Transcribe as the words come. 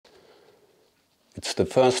It's the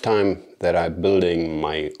first time that I'm building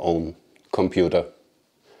my own computer.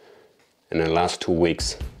 In the last 2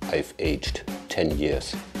 weeks, I've aged 10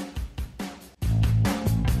 years.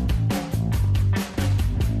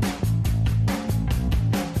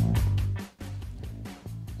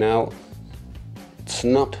 Now, it's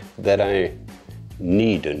not that I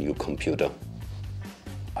need a new computer.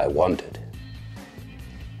 I want it.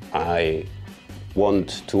 I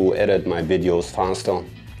want to edit my videos faster,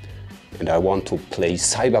 and I want to play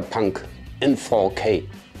Cyberpunk in 4K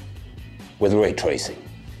with ray tracing.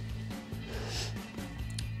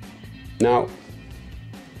 Now,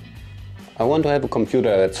 I want to have a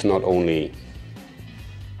computer that's not only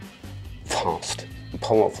fast and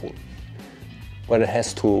powerful, but it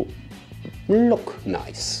has to look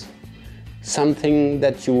nice. Something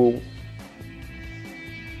that you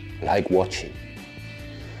like watching.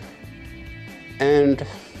 And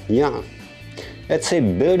yeah, let's say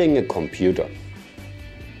building a computer.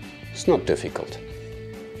 It's not difficult.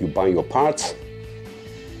 You buy your parts,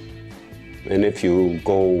 and if you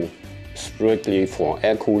go strictly for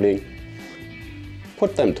air cooling,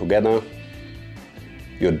 put them together,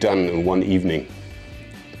 you're done in one evening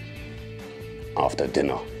after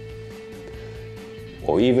dinner.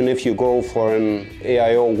 Or even if you go for an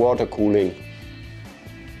AIO water cooling,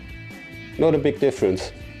 not a big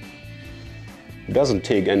difference. It doesn't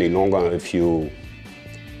take any longer if you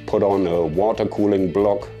put on a water cooling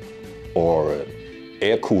block or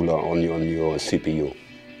air cooler on your CPU.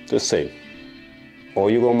 The same. Or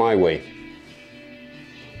you go my way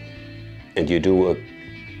and you do a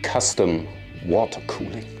custom water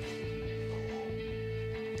cooling.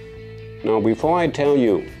 Now, before I tell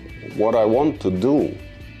you what I want to do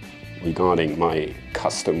regarding my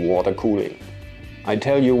custom water cooling, I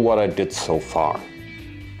tell you what I did so far.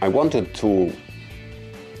 I wanted to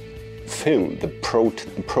film the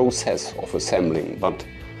process of assembling, but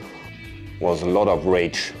was a lot of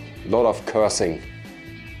rage, a lot of cursing,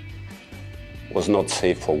 was not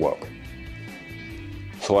safe for work.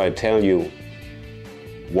 So I tell you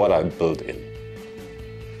what I built in.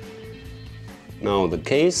 Now the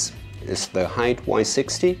case is the Height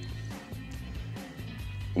Y60.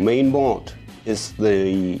 Main board is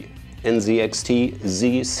the NZXT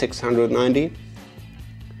Z690.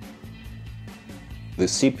 The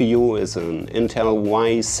CPU is an Intel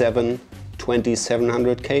i7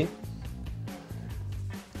 2700K.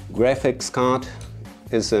 Graphics card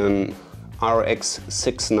is an RX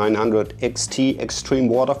 6900 XT Extreme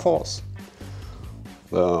Water Force.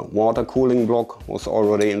 The water cooling block was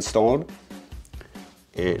already installed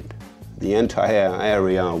and the entire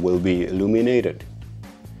area will be illuminated.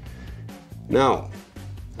 Now,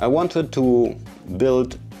 I wanted to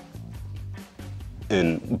build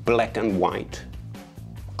in black and white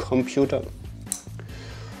computer.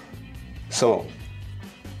 So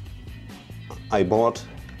I bought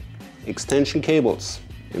extension cables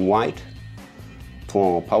in white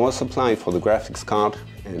for power supply for the graphics card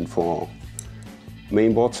and for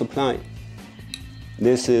mainboard supply.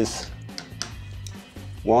 This is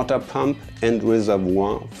water pump and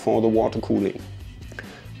reservoir for the water cooling.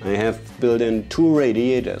 I have built in 2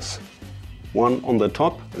 radiators, one on the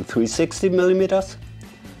top 360 millimeters,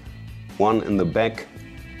 one in the back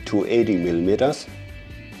 280 millimeters,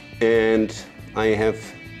 and I have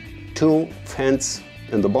 2 fans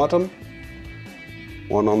in the bottom,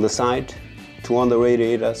 one on the side, 2 on the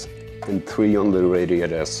radiators, and 3 on the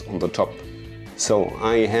radiators on the top. So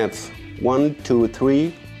I have 1, 2,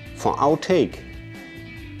 3 for outtake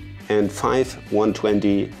and 5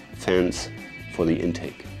 120 fans for the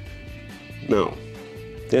intake. Now,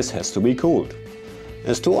 this has to be cooled.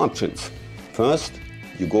 There's 2 options. First,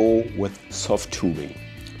 you go with soft tubing.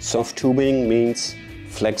 Soft tubing means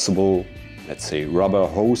flexible, let's say rubber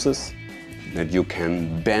hoses that you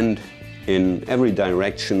can bend in every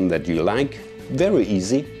direction that you like. Very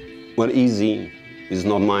easy, but easy is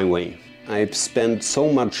not my way. I've spent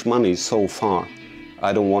so much money so far,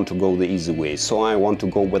 I don't want to go the easy way, so I want to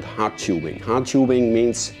go with hard tubing. Hard tubing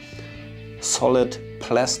means solid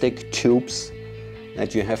plastic tubes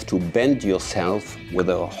that you have to bend yourself with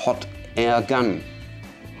a hot air gun.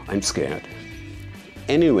 I'm scared.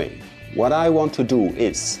 Anyway, what I want to do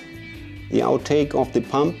is the outtake of the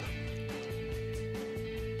pump.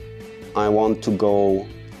 I want to go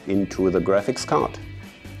into the graphics card.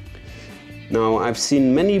 Now, I've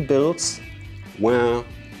seen many builds where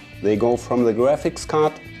they go from the graphics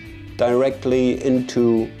card directly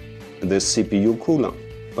into the CPU cooler.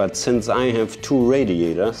 But since I have 2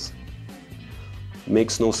 radiators, it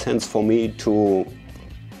makes no sense for me to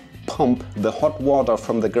pump the hot water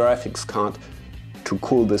from the graphics card to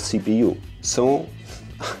cool the CPU. So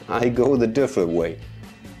I go the different way.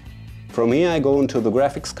 From here I go into the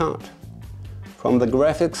graphics card. From the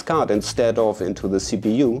graphics card, instead of into the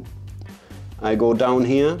CPU, I go down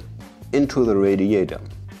here into the radiator.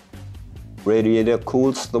 Radiator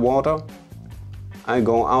cools the water. I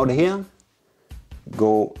go out here,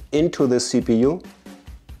 go into the CPU,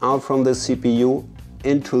 out from the CPU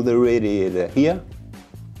into the radiator here,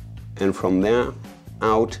 and from there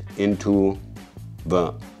out into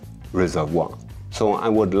the reservoir. So I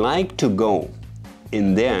would like to go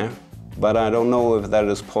in there, but I don't know if that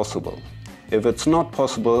is possible. If it's not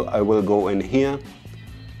possible, I will go in here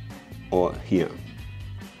or here.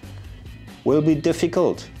 Will be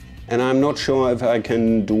difficult, and I'm not sure if I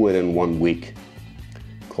can do it in 1 week,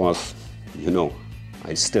 because, you know,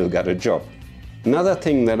 I still got a job. Another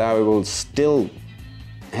thing that I will still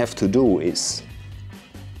have to do is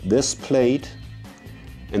this plate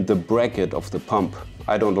and the bracket of the pump.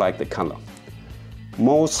 I don't like the color.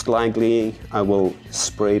 Most likely I will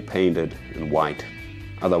spray paint it in white,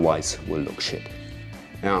 otherwise it will look shit.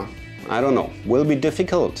 Yeah, I don't know, will be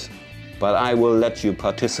difficult, but I will let you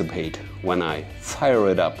participate when I fire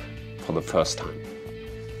it up for the first time.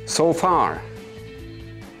 So far,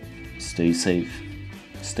 stay safe,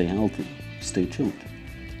 stay healthy, stay tuned.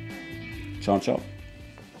 Ciao, ciao.